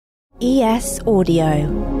ES Audio.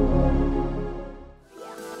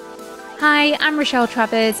 Hi, I'm Rochelle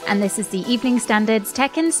Travers, and this is the Evening Standard's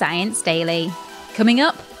Tech and Science Daily. Coming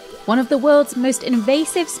up, one of the world's most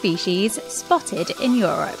invasive species spotted in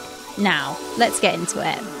Europe. Now, let's get into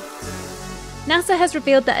it. NASA has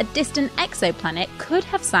revealed that a distant exoplanet could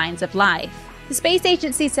have signs of life. The space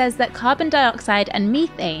agency says that carbon dioxide and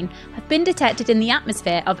methane have been detected in the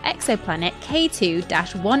atmosphere of exoplanet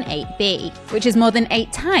K2-18b, which is more than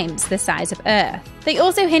 8 times the size of Earth. They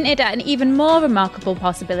also hinted at an even more remarkable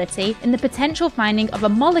possibility in the potential finding of a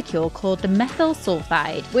molecule called the methyl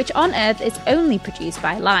sulfide, which on Earth is only produced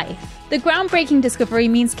by life. The groundbreaking discovery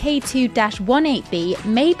means K2-18b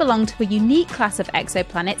may belong to a unique class of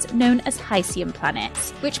exoplanets known as Hycean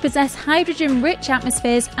planets, which possess hydrogen-rich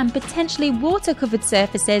atmospheres and potentially water-covered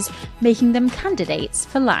surfaces, making them candidates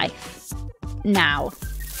for life. Now,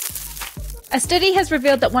 a study has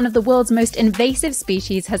revealed that one of the world's most invasive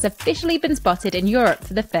species has officially been spotted in Europe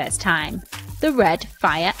for the first time: the red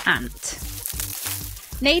fire ant.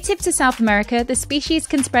 Native to South America, the species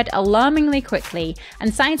can spread alarmingly quickly,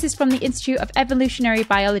 and scientists from the Institute of Evolutionary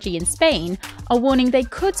Biology in Spain are warning they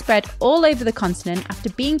could spread all over the continent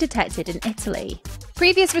after being detected in Italy.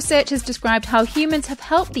 Previous research has described how humans have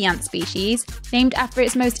helped the ant species, named after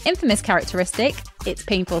its most infamous characteristic, its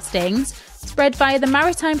painful stings, spread via the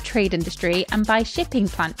maritime trade industry and by shipping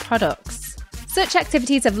plant products. Such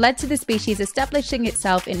activities have led to the species establishing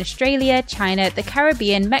itself in Australia, China, the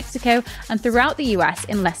Caribbean, Mexico, and throughout the US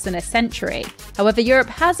in less than a century. However, Europe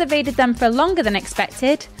has evaded them for longer than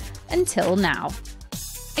expected, until now.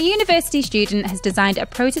 A university student has designed a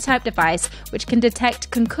prototype device which can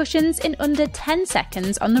detect concussions in under 10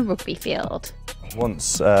 seconds on the rugby field.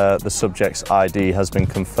 Once the subject's ID has been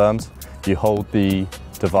confirmed, you hold the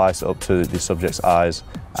device up to the subject's eyes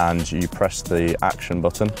and you press the action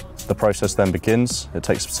button. The process then begins. It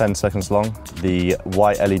takes 10 seconds long. The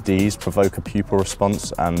white LEDs provoke a pupil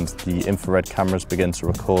response and the infrared cameras begin to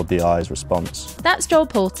record the eye's response. That's Joel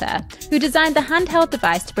Poulter, who designed the handheld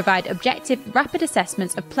device to provide objective, rapid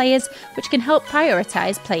assessments of players, which can help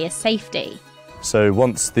prioritise player safety. So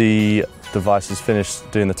once the device is finished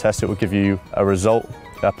doing the test, it will give you a result.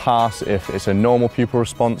 A pass if it's a normal pupil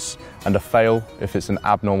response, and a fail if it's an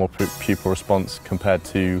abnormal pupil response compared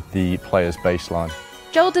to the player's baseline.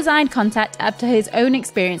 Joel designed Contact after his own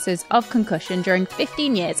experiences of concussion during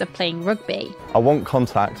 15 years of playing rugby. I want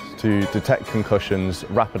Contact to detect concussions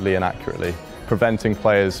rapidly and accurately, preventing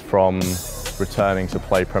players from returning to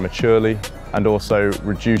play prematurely, and also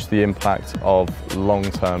reduce the impact of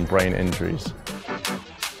long-term brain injuries.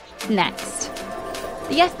 Next.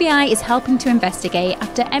 The FBI is helping to investigate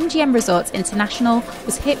after MGM Resorts International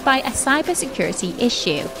was hit by a cybersecurity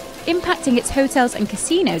issue, impacting its hotels and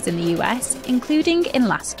casinos in the US, including in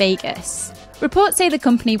Las Vegas. Reports say the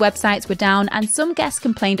company websites were down and some guests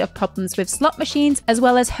complained of problems with slot machines as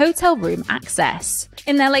well as hotel room access.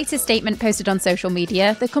 In their latest statement posted on social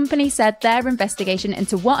media, the company said their investigation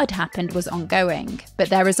into what had happened was ongoing, but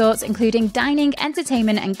their resorts, including dining,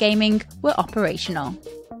 entertainment and gaming, were operational.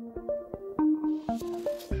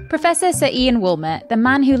 Professor Sir Ian Woolmer, the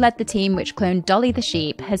man who led the team which cloned Dolly the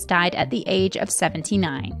sheep, has died at the age of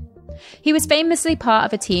 79. He was famously part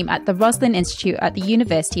of a team at the Roslin Institute at the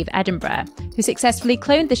University of Edinburgh, who successfully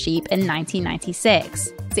cloned the sheep in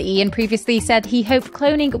 1996. Sir Ian previously said he hoped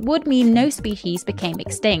cloning would mean no species became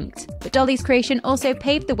extinct, but Dolly's creation also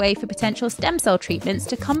paved the way for potential stem cell treatments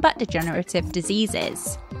to combat degenerative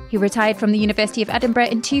diseases. He retired from the University of Edinburgh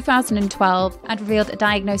in 2012 and revealed a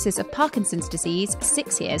diagnosis of Parkinson's disease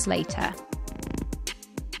 6 years later.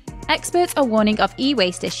 Experts are warning of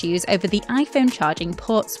e-waste issues over the iPhone charging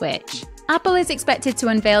port switch. Apple is expected to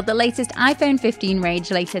unveil the latest iPhone 15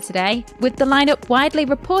 range later today, with the lineup widely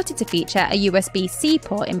reported to feature a USB-C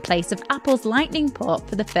port in place of Apple's Lightning port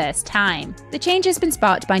for the first time. The change has been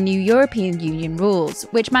sparked by new European Union rules,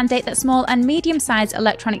 which mandate that small and medium-sized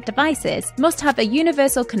electronic devices must have a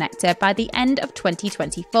universal connector by the end of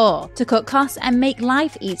 2024 to cut costs and make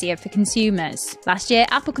life easier for consumers. Last year,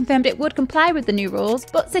 Apple confirmed it would comply with the new rules,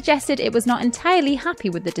 but suggested it was not entirely happy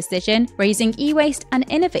with the decision, raising e-waste and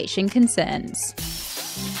innovation concerns.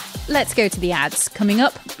 Let's go to the ads. Coming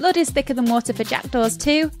up, blood is thicker than water for Jackdaws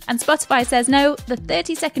 2, and Spotify says no, the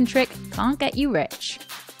 30-second trick can't get you rich.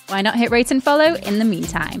 Why not hit rate and follow in the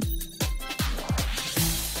meantime?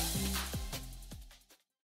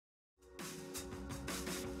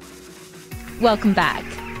 Welcome back.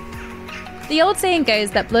 The old saying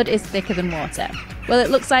goes that blood is thicker than water. Well,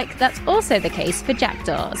 it looks like that's also the case for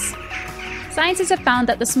jackdaws. Scientists have found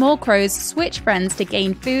that the small crows switch friends to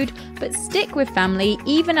gain food, but stick with family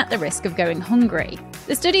even at the risk of going hungry.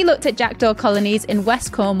 The study looked at jackdaw colonies in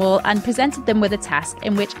West Cornwall and presented them with a task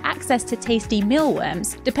in which access to tasty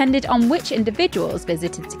mealworms depended on which individuals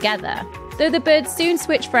visited together. Though the birds soon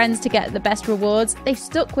switched friends to get the best rewards, they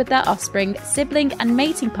stuck with their offspring, sibling and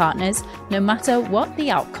mating partners no matter what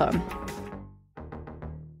the outcome.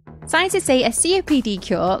 Scientists say a COPD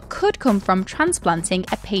cure could come from transplanting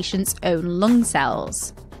a patient's own lung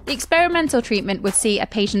cells. The experimental treatment would see a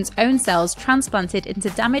patient's own cells transplanted into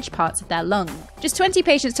damaged parts of their lung. Just 20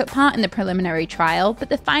 patients took part in the preliminary trial, but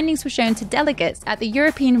the findings were shown to delegates at the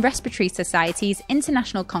European Respiratory Society's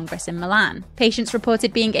International Congress in Milan. Patients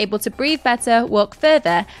reported being able to breathe better, walk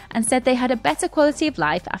further, and said they had a better quality of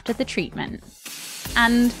life after the treatment.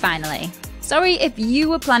 And finally, sorry if you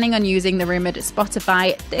were planning on using the rumoured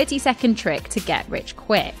Spotify 30-second trick to get rich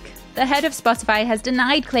quick. The head of Spotify has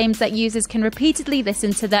denied claims that users can repeatedly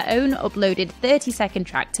listen to their own uploaded 30-second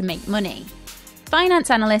track to make money. Finance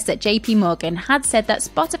analysts at JP Morgan had said that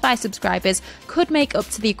Spotify subscribers could make up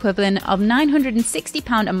to the equivalent of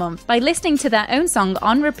 £960 a month by listening to their own song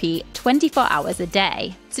on repeat 24 hours a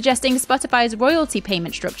day, suggesting Spotify's royalty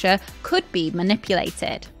payment structure could be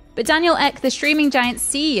manipulated. But Daniel Ek, the streaming giant's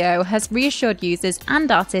CEO, has reassured users and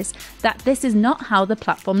artists that this is not how the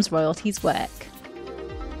platform's royalties work.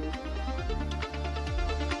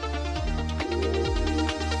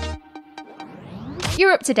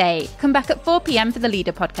 You're up to date. Come back at 4 p.m. for the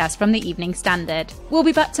Leader podcast from the Evening Standard. We'll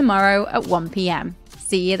be back tomorrow at 1 p.m.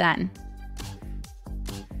 See you then.